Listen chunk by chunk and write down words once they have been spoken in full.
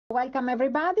Welcome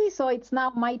everybody. So it's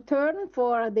now my turn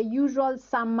for the usual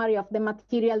summary of the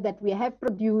material that we have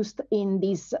produced in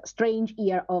this strange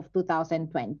year of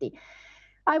 2020.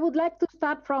 I would like to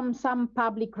start from some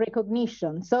public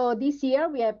recognition. So this year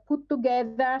we have put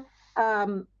together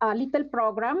a little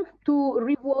program to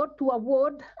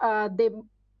award the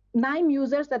KNIME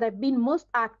users that have been most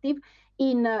active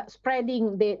in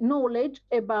spreading the knowledge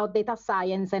about data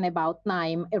science and about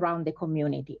KNIME around the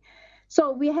community.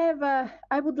 So we have,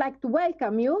 I would like to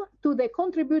welcome you to the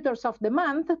Contributors of the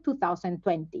Month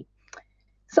 2020.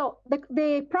 So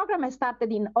the program has started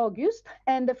in August,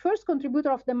 and the first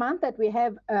Contributor of the Month that we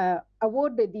have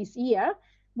awarded this year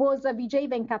was Vijay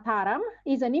Venkataram.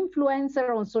 He's an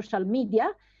influencer on social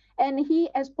media, and he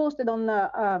has posted on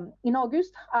in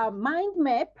August a mind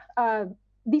map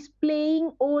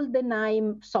displaying all the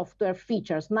KNIME software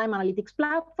features, KNIME Analytics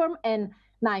Platform and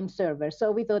KNIME server.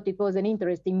 So we thought it was an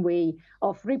interesting way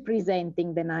of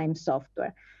representing the KNIME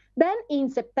software. Then in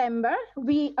September,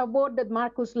 we awarded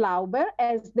Markus Lauber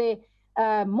as the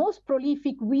most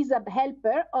prolific wizard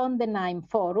helper on the KNIME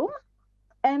forum.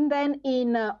 And then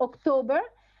in October,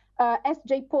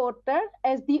 S.J. Porter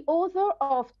as the author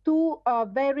of two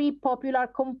very popular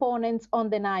components on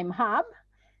the KNIME Hub.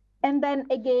 And then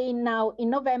again now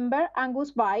in November,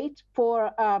 Angus White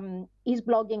for his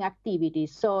blogging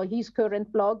activities. So his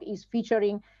current blog is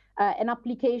featuring an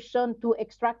application to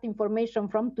extract information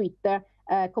from Twitter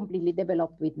completely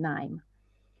developed with KNIME.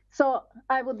 So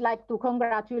I would like to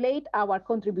congratulate our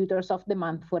Contributors of the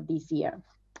Month for this year.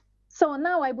 So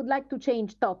now I would like to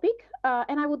change topic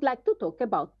and I would like to talk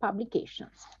about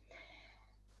publications.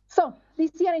 So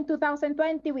this year in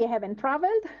 2020, we haven't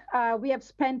traveled. We have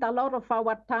spent a lot of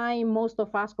our time, most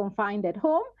of us confined at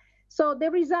home. So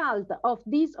the result of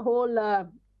this whole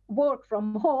work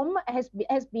from home has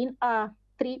been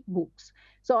 3 books.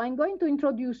 So I'm going to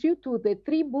introduce you to the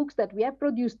 3 books that we have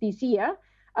produced this year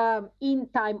in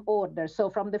time order. So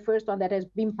from the first one that has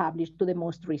been published to the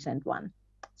most recent one.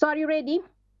 So are you ready?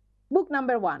 Book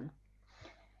number 1.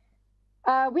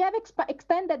 We have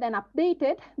extended and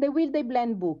updated the Will They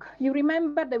Blend book. You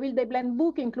remember the Will They Blend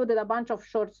book included a bunch of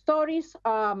short stories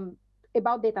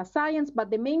about data science,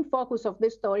 but the main focus of the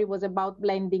story was about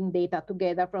blending data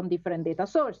together from different data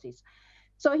sources.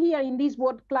 So here in this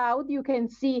word cloud, you can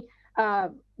see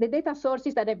the data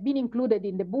sources that have been included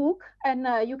in the book, and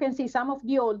you can see some of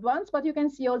the old ones, but you can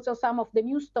see also some of the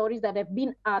new stories that have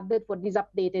been added for this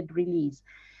updated release.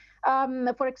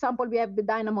 For example, we have the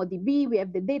DynamoDB, we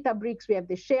have the Databricks, we have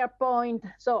the SharePoint,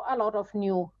 so a lot of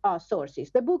new sources.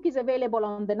 The book is available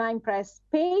on the KNIME Press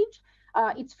page.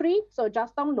 It's free, so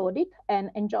just download it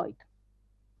and enjoy it.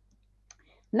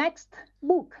 Next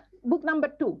book, book number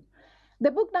 2. The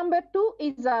book number 2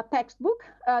 is a textbook.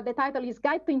 The title is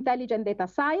Guide to Intelligent Data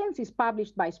Science. It's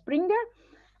published by Springer.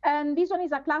 And this one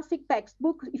is a classic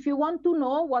textbook if you want to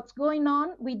know what's going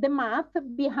on with the math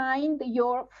behind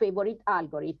your favorite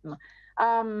algorithm.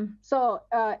 If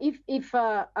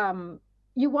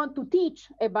you want to teach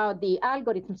about the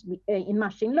algorithms in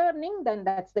machine learning, then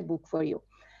that's the book for you.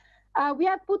 We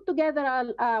have put together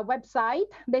a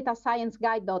website,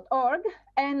 datascienceguide.org,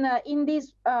 and in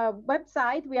this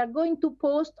website, we are going to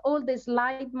post all the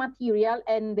slide material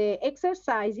and the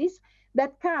exercises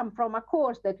that come from a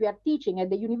course that we are teaching at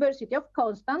the University of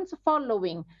Constance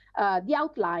following the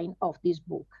outline of this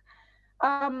book.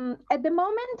 At the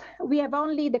moment, we have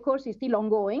only, the course is still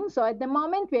ongoing, so at the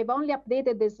moment we have only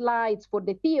updated the slides for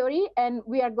the theory, and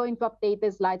we are going to update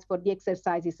the slides for the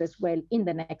exercises as well in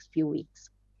the next few weeks.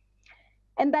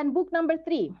 And then book number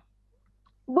 3.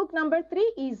 Book number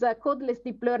 3 is Codeless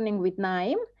Deep Learning with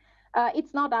KNIME.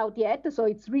 It's not out yet, so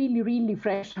it's really, really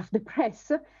fresh off the press.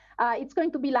 It's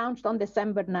going to be launched on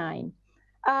December 9.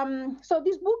 So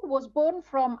this book was born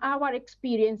from our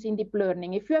experience in deep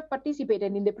learning. If you have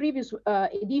participated in the previous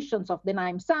editions of the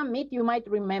KNIME Summit, you might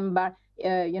remember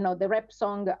the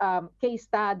RepSong case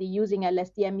study using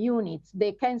LSTM units,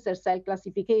 the cancer cell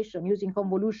classification using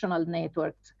convolutional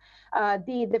networks,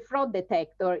 the fraud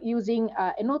detector using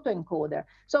an autoencoder.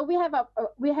 So we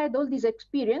had all this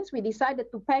experience. We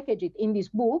decided to package it in this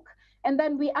book, and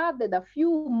then we added a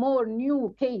few more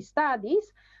new case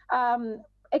studies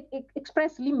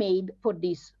expressly made for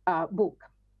this book.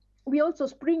 We also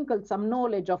sprinkled some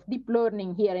knowledge of deep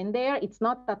learning here and there. It's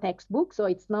not a textbook, so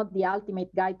it's not the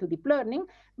ultimate guide to deep learning,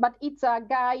 but it's a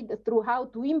guide through how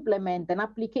to implement an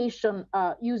application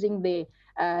using the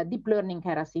deep learning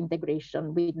keras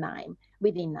integration with KNIME,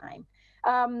 within KNIME.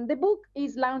 The book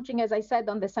is launching, as I said,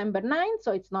 on December 9th,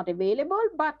 so it's not available,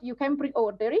 but you can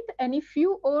pre-order it. And if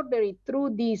you order it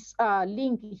through this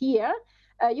link here,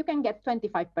 you can get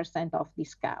 25% off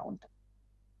discount.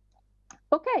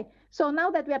 Okay, so now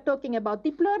that we are talking about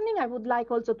deep learning, I would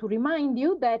like also to remind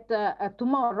you that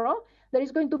tomorrow there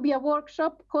is going to be a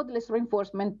workshop, codeless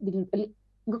reinforcement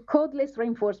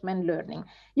learning.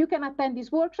 You can attend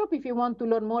this workshop if you want to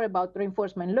learn more about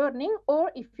reinforcement learning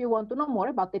or if you want to know more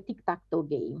about the tic-tac-toe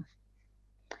game.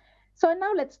 So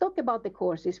now let's talk about the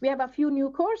courses. We have a few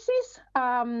new courses.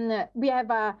 We have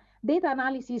a data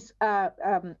analysis,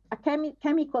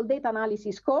 chemical data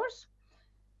analysis course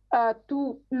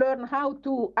to learn how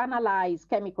to analyze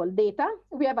chemical data.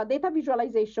 We have a data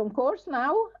visualization course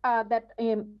now that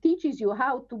teaches you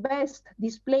how to best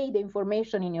display the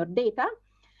information in your data.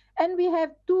 And we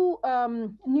have two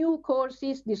new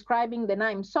courses describing the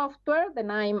KNIME software, the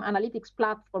KNIME analytics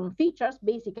platform features,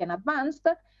 basic and advanced,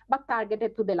 but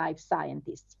targeted to the life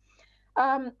scientists.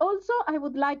 Also, I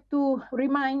would like to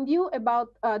remind you about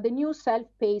the new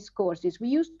self-paced courses. We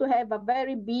used to have a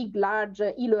very big, large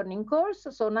e-learning course,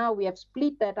 so now we have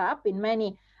split that up in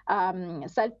many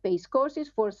self-paced courses,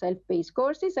 4 self-paced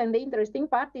courses, and the interesting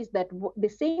part is that the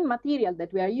same material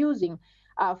that we are using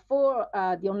for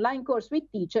the online course with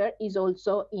teacher is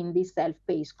also in these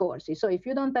self-paced courses. So if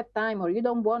you don't have time or you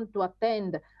don't want to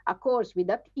attend a course with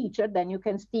a teacher, then you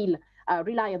can still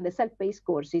rely on the self-paced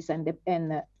courses and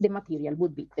the material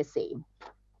would be the same.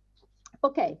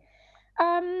 Okay,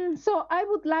 so I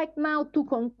would like now to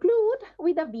conclude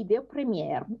with a video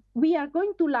premiere. We are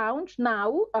going to launch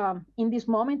now, in this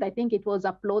moment, I think it was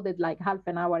uploaded like half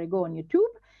an hour ago on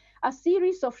YouTube, a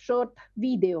series of short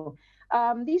video.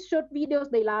 These short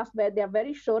videos, they are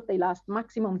very short, they last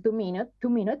maximum 2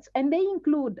 minutes, and they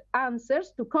include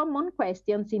answers to common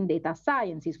questions in data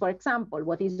sciences. For example,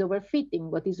 what is overfitting?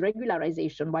 What is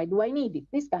regularization? Why do I need it?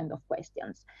 These kind of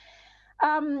questions.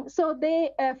 So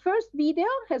the first video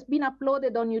has been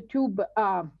uploaded on YouTube,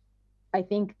 I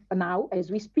think now as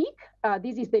we speak.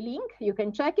 This is the link, you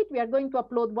can check it. We are going to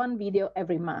upload 1 video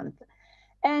every month.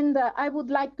 And I would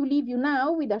like to leave you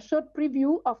now with a short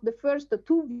preview of the first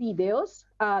 2 videos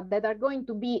that are going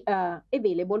to be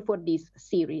available for this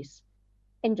series.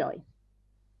 Enjoy.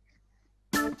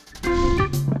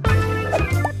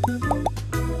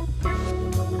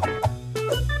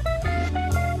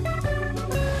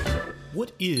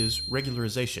 What is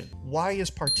regularization? Why is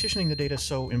partitioning the data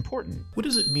so important? What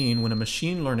does it mean when a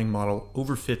machine learning model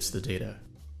overfits the data?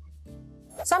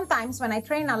 Sometimes when I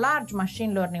train a large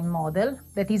machine learning model,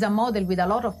 that is a model with a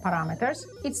lot of parameters,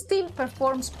 it still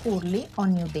performs poorly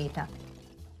on new data.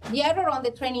 The error on the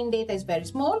training data is very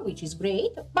small, which is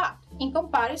great, but in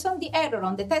comparison, the error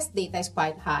on the test data is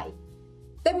quite high.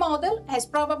 The model has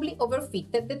probably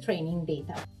overfitted the training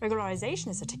data. Regularization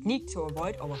is a technique to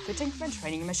avoid overfitting when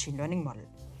training a machine learning model.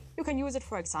 You can use it,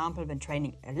 for example, when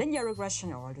training a linear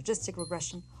regression or a logistic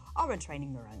regression, or when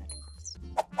training neural networks.